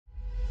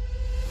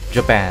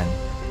Japan,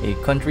 a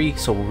country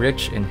so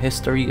rich in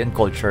history and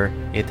culture,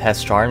 it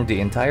has charmed the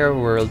entire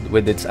world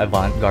with its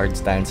avant-garde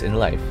stance in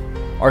life,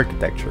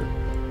 architecture,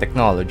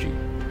 technology,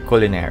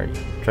 culinary,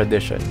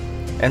 tradition,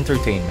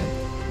 entertainment.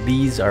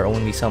 These are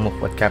only some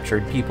of what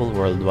captured people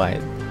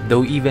worldwide.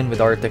 Though even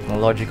with our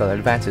technological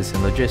advances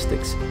in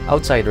logistics,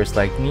 outsiders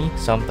like me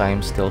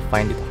sometimes still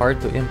find it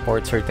hard to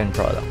import certain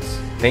products.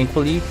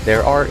 Thankfully,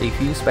 there are a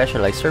few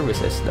specialized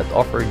services that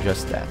offer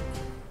just that.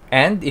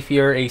 And if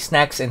you're a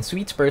snacks and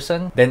sweets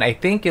person, then I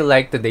think you'll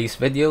like today's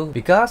video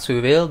because we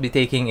will be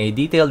taking a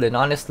detailed and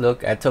honest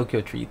look at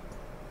TokyoTreat.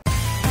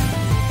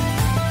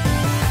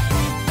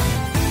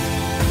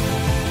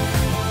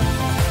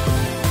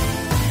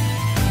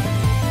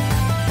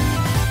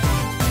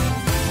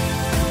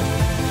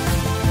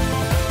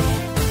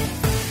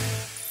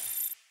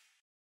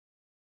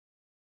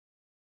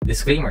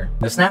 Disclaimer: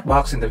 the snack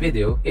box in the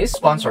video is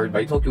sponsored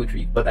by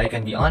TokyoTreat, but I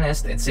can be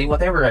honest and say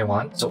whatever I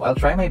want, so I'll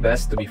try my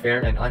best to be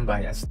fair and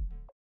unbiased.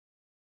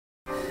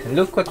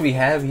 Look what we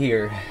have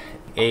here.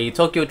 A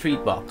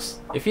TokyoTreat box.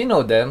 If you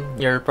know them,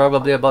 you're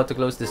probably about to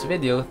close this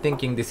video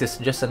thinking this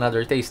is just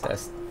another taste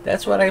test.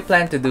 That's what I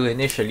planned to do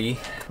initially,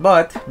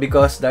 but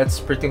because that's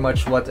pretty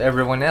much what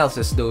everyone else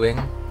is doing,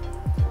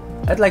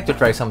 I'd like to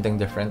try something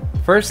different.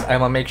 First,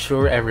 I'ma make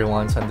sure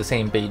everyone's on the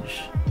same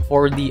page.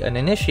 For the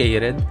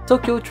uninitiated,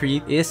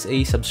 TokyoTreat is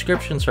a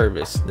subscription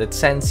service that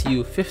sends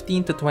you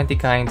 15 to 20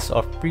 kinds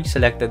of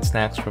pre-selected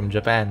snacks from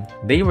Japan.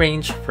 They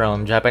range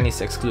from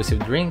Japanese exclusive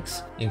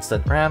drinks,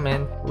 instant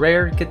ramen,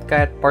 rare Kit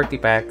Kat party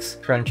packs,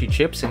 crunchy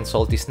chips and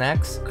salty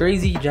snacks,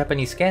 crazy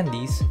Japanese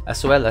candies,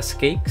 as well as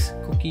cakes,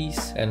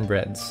 cookies, and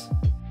breads.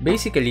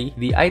 Basically,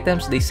 the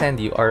items they send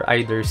you are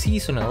either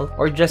seasonal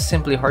or just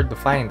simply hard to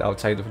find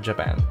outside of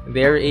Japan.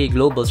 They're a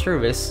global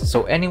service,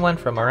 so anyone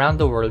from around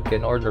the world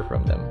can order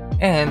from them.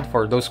 And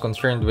for those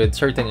concerned with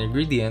certain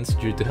ingredients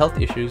due to health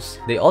issues,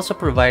 they also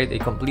provide a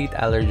complete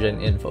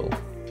allergen info.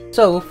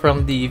 So,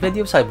 from the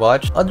videos I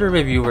watched, other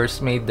reviewers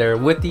made their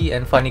witty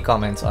and funny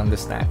comments on the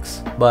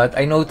snacks. But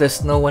I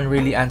noticed no one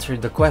really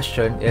answered the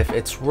question if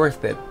it's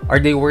worth it. Are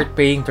they worth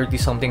paying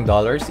 $30-something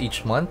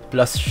each month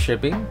plus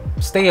shipping?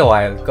 Stay a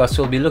while, cause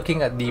we'll be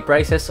looking at the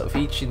prices of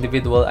each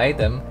individual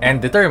item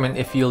and determine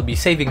if you'll be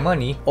saving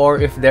money or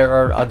if there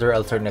are other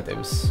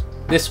alternatives.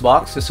 This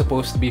box is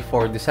supposed to be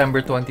for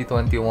December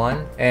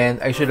 2021 and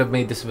I should have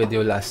made this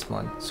video last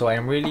month, so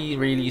I'm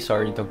really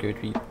sorry,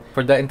 TokyoTreat.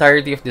 For the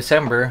entirety of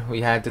December, we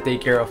had to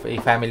take care of a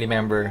family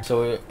member,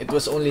 so it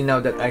was only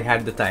now that I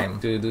had the time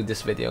to do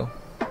this video.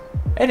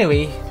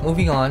 Anyway,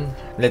 moving on,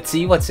 let's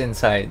see what's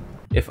inside.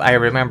 If I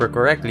remember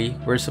correctly,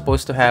 we're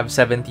supposed to have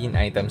 17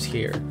 items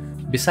here.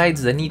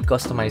 Besides the neat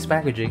customized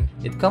packaging,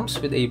 it comes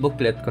with a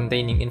booklet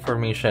containing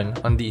information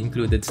on the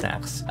included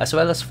snacks, as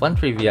well as fun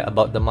trivia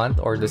about the month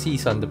or the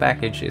season the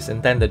package is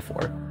intended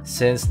for.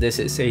 Since this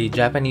is a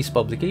Japanese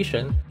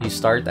publication, you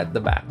start at the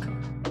back.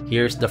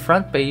 Here's the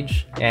front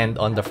page, and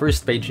on the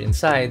first page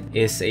inside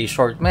is a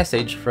short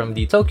message from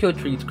the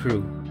TokyoTreat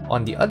crew.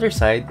 On the other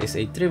side is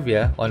a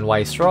trivia on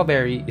why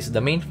strawberry is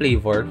the main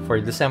flavor for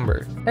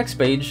December. Next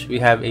page, we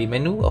have a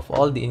menu of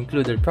all the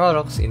included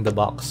products in the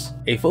box.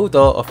 A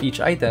photo of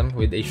each item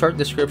with a short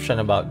description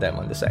about them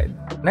on the side.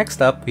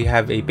 Next up, we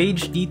have a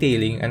page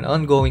detailing an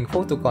ongoing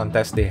photo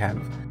contest they have.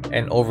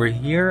 And over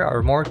here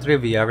are more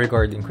trivia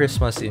regarding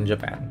Christmas in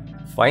Japan.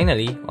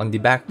 Finally, on the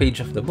back page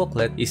of the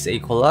booklet is a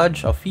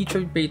collage of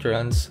featured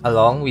patrons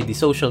along with the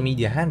social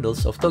media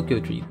handles of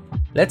TokyoTreat.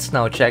 Let's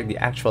now check the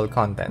actual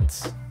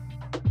contents.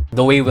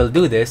 The way we'll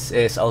do this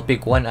is I'll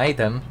pick one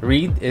item,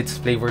 read its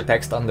flavor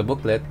text on the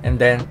booklet, and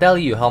then tell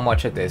you how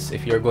much it is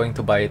if you're going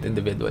to buy it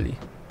individually.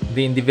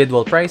 The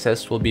individual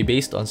prices will be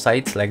based on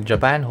sites like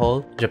Japan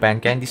Hall, Japan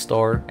Candy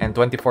Store, and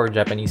 24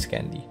 Japanese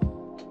Candy.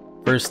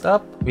 First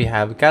up, we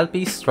have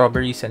Calpi's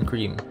Strawberries and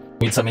Cream.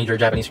 With some major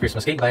Japanese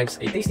Christmas cake vibes,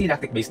 a tasty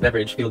lactic-based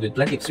beverage filled with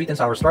plenty of sweet and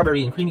sour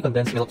strawberry and creamy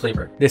condensed milk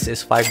flavor. This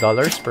is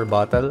 $5 per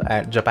bottle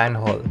at Japan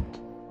Hall.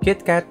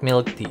 Kit Kat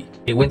Milk Tea,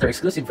 a winter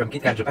exclusive from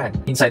Kit Kat Japan.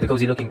 Inside the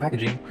cozy-looking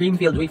packaging,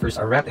 cream-filled wafers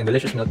are wrapped in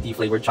delicious milk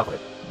tea-flavored chocolate.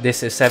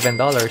 This is $7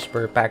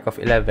 per pack of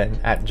 11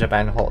 at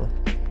Japan Hall.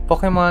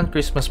 Pokemon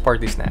Christmas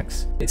Party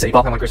Snacks. It's a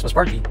Pokemon Christmas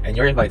party, and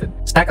you're invited.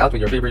 Snack out with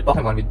your favorite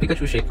Pokemon with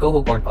Pikachu-shaped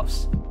Go-Ho Corn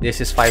Puffs.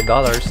 This is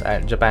 $5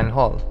 at Japan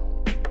Hall.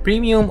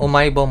 Premium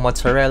Umaibo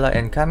Mozzarella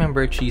and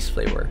Camembert Cheese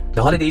flavor.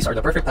 The holidays are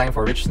the perfect time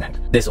for a rich snack.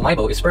 This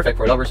Umaibo is perfect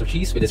for lovers of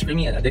cheese with its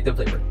creamy and addictive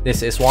flavor.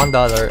 This is $1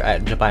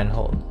 at Japan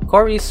Hall.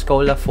 Corey's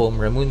Cola Foam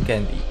Ramune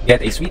Candy.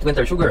 Get a sweet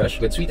winter sugar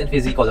rush with sweet and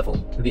fizzy cola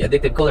foam. The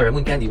addictive Cola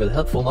Ramune Candy will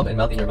help foam up and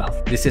melt in your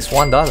mouth. This is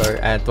 $1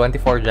 at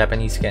 24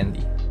 Japanese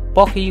Candy.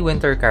 Pocky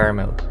Winter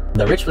Caramel.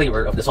 The rich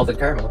flavor of the salted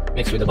caramel,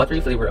 mixed with the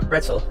buttery flavor of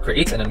pretzel,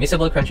 creates an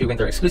unmissable crunchy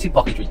winter exclusive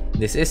Pocky treat.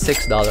 This is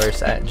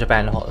 $6 at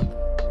Japan Hall.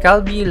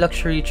 Calbee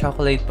Luxury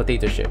Chocolate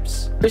Potato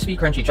Chips. Crispy,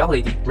 crunchy,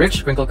 chocolatey,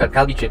 rich crinkle-cut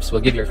Calbee chips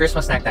will give your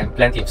Christmas snack time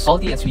plenty of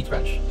salty and sweet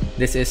crunch.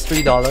 This is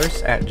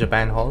 $3 at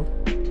Japan Hall.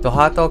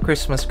 Tohato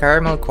Christmas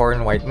Caramel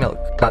Corn White Milk.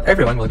 Not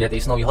everyone will get a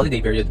snowy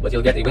holiday period, but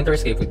you'll get a winter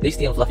escape with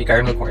tasty and fluffy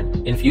caramel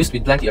corn, infused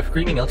with plenty of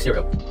creamy milk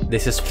syrup.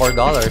 This is $4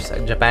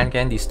 at Japan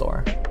Candy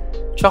Store.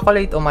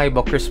 Chocolate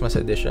Omaibo Christmas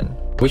Edition.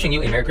 Wishing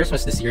you a Merry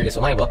Christmas this year is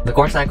Omaibo, the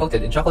corn snack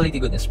coated in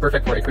chocolatey goodness,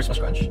 perfect for a Christmas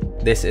crunch.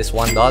 This is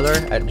 $1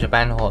 at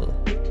Japan Hall.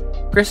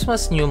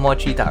 Christmas New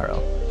Mochi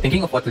Taro.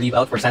 Thinking of what to leave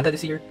out for Santa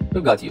this year?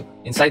 We've got you.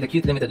 Inside the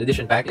cute limited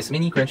edition pack is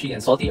mini, crunchy,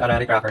 and salty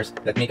arare crackers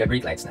that make a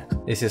great light snack.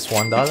 This is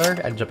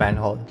 $1 at Japan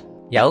Hall.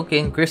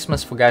 Yaokin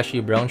Christmas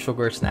Fugashi Brown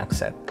Sugar Snack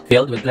Set.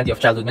 Filled with plenty of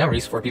childhood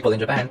memories for people in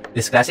Japan,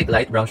 this classic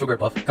light brown sugar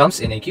puff comes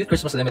in a cute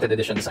Christmas limited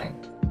edition design.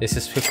 This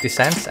is 50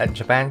 cents at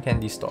Japan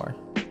Candy Store.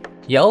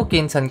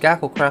 Yaokin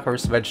Sankaku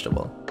Crackers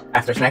Vegetable.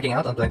 After snacking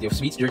out on plenty of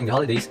sweets during the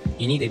holidays,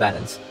 you need a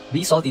balance.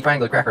 These salty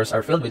triangle crackers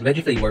are filled with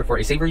veggie flavor for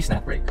a savory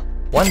snack break.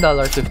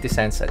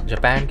 $1.50 at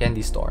Japan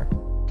Candy Store.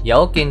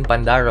 Yaokin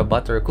Pandara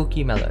Butter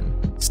Cookie Melon.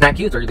 Snack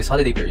cuter this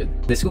holiday period.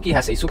 This cookie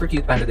has a super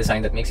cute panda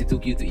design that makes it too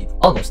cute to eat.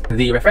 Almost.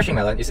 The refreshing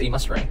melon is a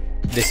must try.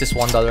 This is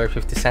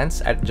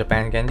 $1.50 at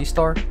Japan Candy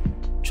Store.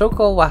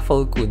 Choco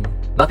Waffle Kun.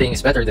 Nothing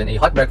is better than a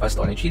hot breakfast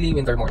on a chilly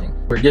winter morning.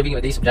 We're giving you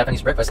a taste of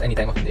Japanese breakfast any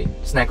time of the day.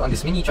 Snack on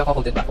this mini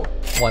choco-coated waffle.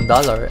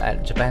 $1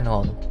 at Japan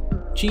Hall.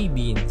 Chi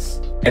Beans.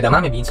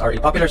 Edamame beans are a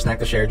popular snack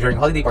to share during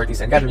holiday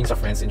parties and gatherings of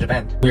friends in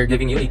Japan. We're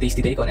giving you a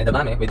tasty take on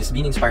edamame with this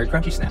bean-inspired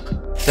crunchy snack.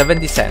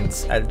 70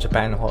 cents at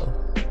Japan Hall.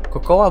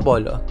 Cocoa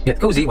Bolo.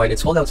 Get cozy while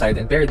it's cold outside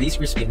and pair these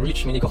crispy and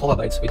rich mini cocoa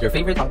bites with your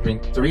favorite hot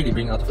drink to really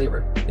bring out the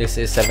flavor. This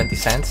is 70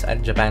 cents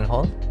at Japan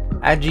Hall.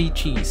 Aji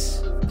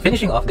Cheese.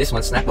 Finishing off this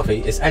month's snack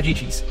buffet is Aji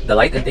Cheese, the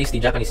light and tasty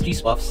Japanese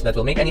cheese puffs that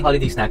will make any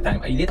holiday snack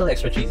time a little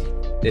extra cheesy.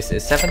 This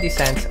is 70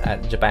 cents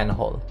at Japan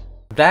Hall.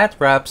 That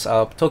wraps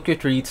up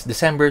TokyoTreat's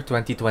December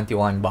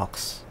 2021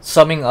 box.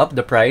 Summing up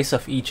the price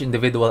of each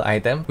individual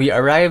item, we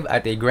arrive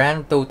at a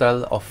grand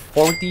total of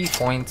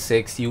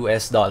 $40.6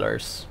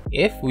 US.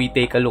 If we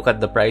take a look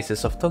at the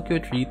prices of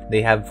TokyoTreat,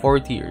 they have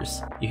 4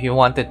 tiers. If you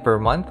want it per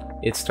month,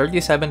 it's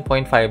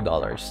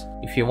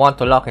 $37.5. If you want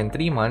to lock in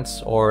 3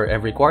 months or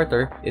every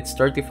quarter, it's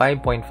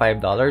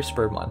 $35.5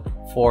 per month.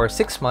 For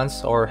 6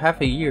 months or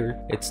half a year,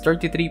 it's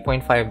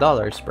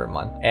 $33.5 per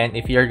month. And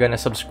if you're gonna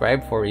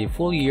subscribe for a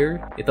full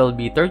year, it'll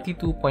be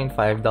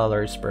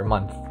 $32.5 per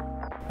month.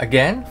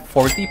 Again,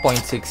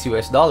 $40.6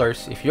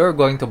 US if you're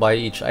going to buy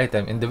each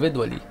item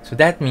individually. So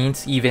that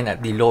means even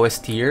at the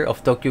lowest tier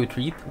of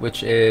TokyoTreat,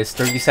 which is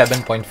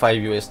 $37.5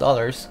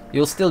 US,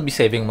 you'll still be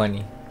saving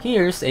money.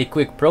 Here's a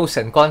quick pros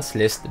and cons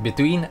list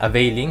between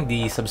availing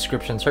the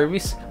subscription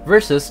service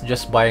versus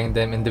just buying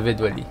them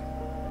individually.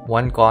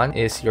 One con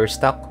is you're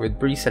stuck with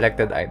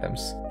pre-selected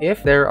items.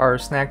 If there are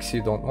snacks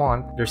you don't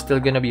want, they're still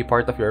gonna be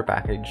part of your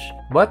package.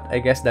 But I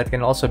guess that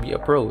can also be a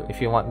pro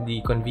if you want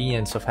the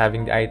convenience of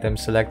having the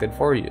items selected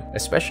for you,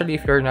 especially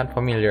if you're not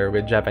familiar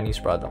with Japanese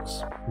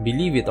products.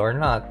 Believe it or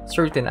not,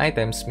 certain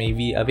items may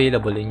be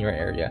available in your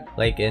area,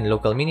 like in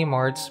local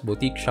mini-marts,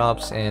 boutique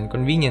shops, and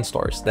convenience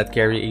stores that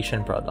carry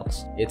Asian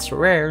products. It's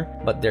rare,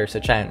 but there's a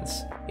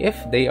chance. If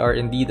they are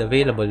indeed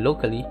available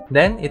locally,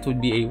 then it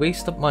would be a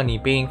waste of money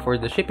paying for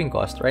the shipping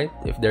cost, right?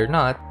 If they're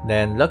not,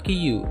 then lucky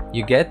you.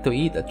 You get to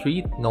eat a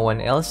treat no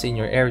one else in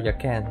your area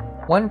can.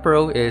 One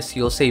pro is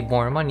you'll save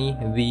more money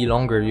the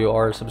longer you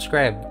are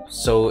subscribed.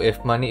 So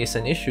if money is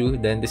an issue,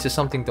 then this is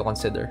something to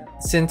consider.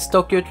 Since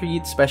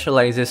TokyoTreat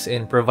specializes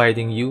in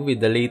providing you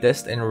with the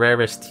latest and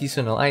rarest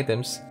seasonal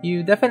items,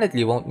 you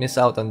definitely won't miss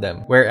out on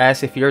them.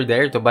 Whereas if you're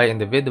there to buy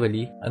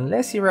individually,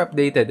 unless you're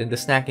updated in the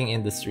snacking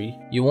industry,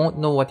 you won't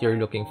know what you're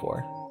looking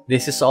for.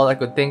 This is all I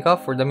could think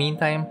of for the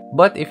meantime,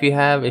 but if you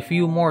have a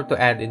few more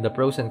to add in the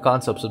pros and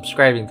cons of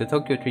subscribing to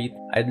TokyoTreat,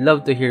 I'd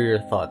love to hear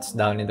your thoughts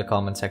down in the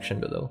comment section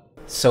below.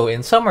 So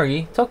in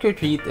summary,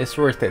 TokyoTreat is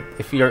worth it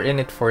if you're in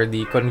it for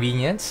the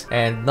convenience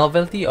and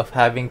novelty of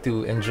having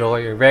to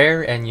enjoy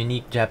rare and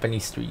unique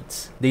Japanese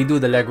treats. They do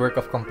the legwork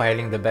of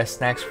compiling the best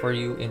snacks for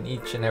you in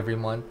each and every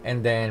month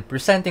and then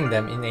presenting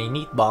them in a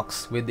neat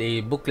box with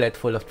a booklet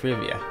full of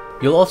trivia.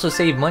 You'll also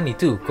save money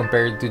too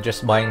compared to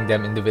just buying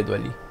them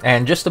individually.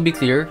 And just to be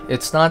clear,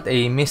 it's not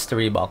a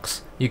mystery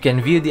box. You can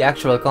view the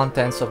actual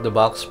contents of the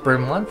box per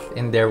month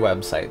in their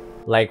website.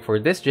 Like for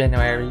this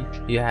January,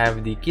 you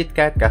have the Kit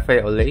Kat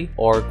Cafe Olé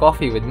or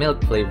coffee with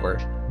milk flavor,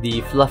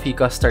 the Fluffy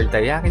Custard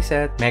Taiyaki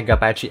set, Mega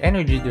Patchy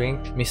Energy Drink,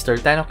 Mr.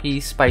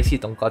 Tanuki's Spicy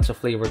Tonkatsu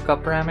Flavor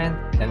Cup Ramen,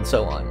 and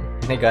so on.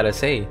 I gotta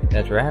say,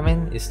 that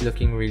ramen is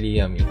looking really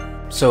yummy.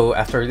 So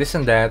after this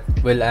and that,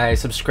 will I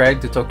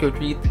subscribe to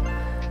TokyoTreat?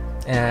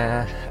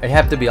 I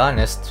have to be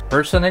honest,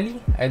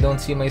 personally, I don't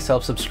see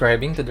myself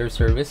subscribing to their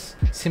service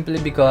simply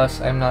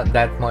because I'm not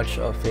that much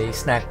of a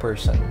snack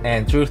person.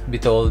 And truth be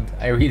told,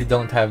 I really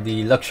don't have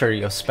the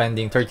luxury of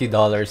spending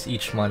 $30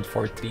 each month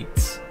for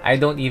treats. I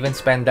don't even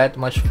spend that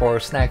much for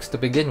snacks to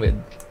begin with.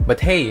 But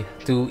hey,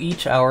 to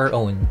each our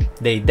own.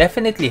 They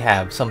definitely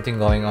have something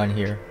going on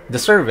here. The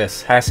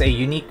service has a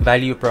unique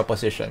value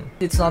proposition.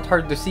 It's not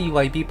hard to see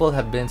why people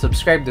have been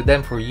subscribed to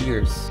them for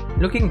years.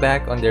 Looking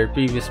back on their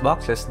previous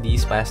boxes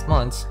these past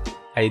months,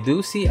 I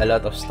do see a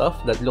lot of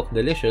stuff that look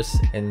delicious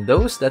and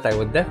those that I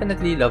would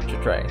definitely love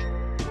to try.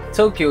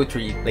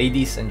 TokyoTreat,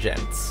 ladies and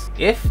gents.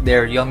 If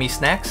their yummy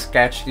snacks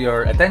catch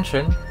your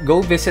attention,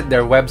 go visit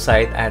their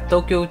website at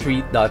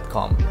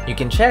TokyoTreat.com. You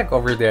can check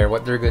over there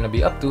what they're gonna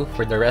be up to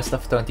for the rest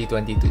of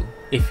 2022.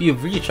 If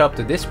you've reached up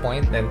to this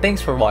point, then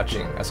thanks for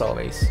watching, as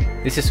always.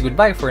 This is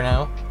goodbye for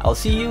now. I'll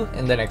see you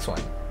in the next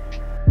one.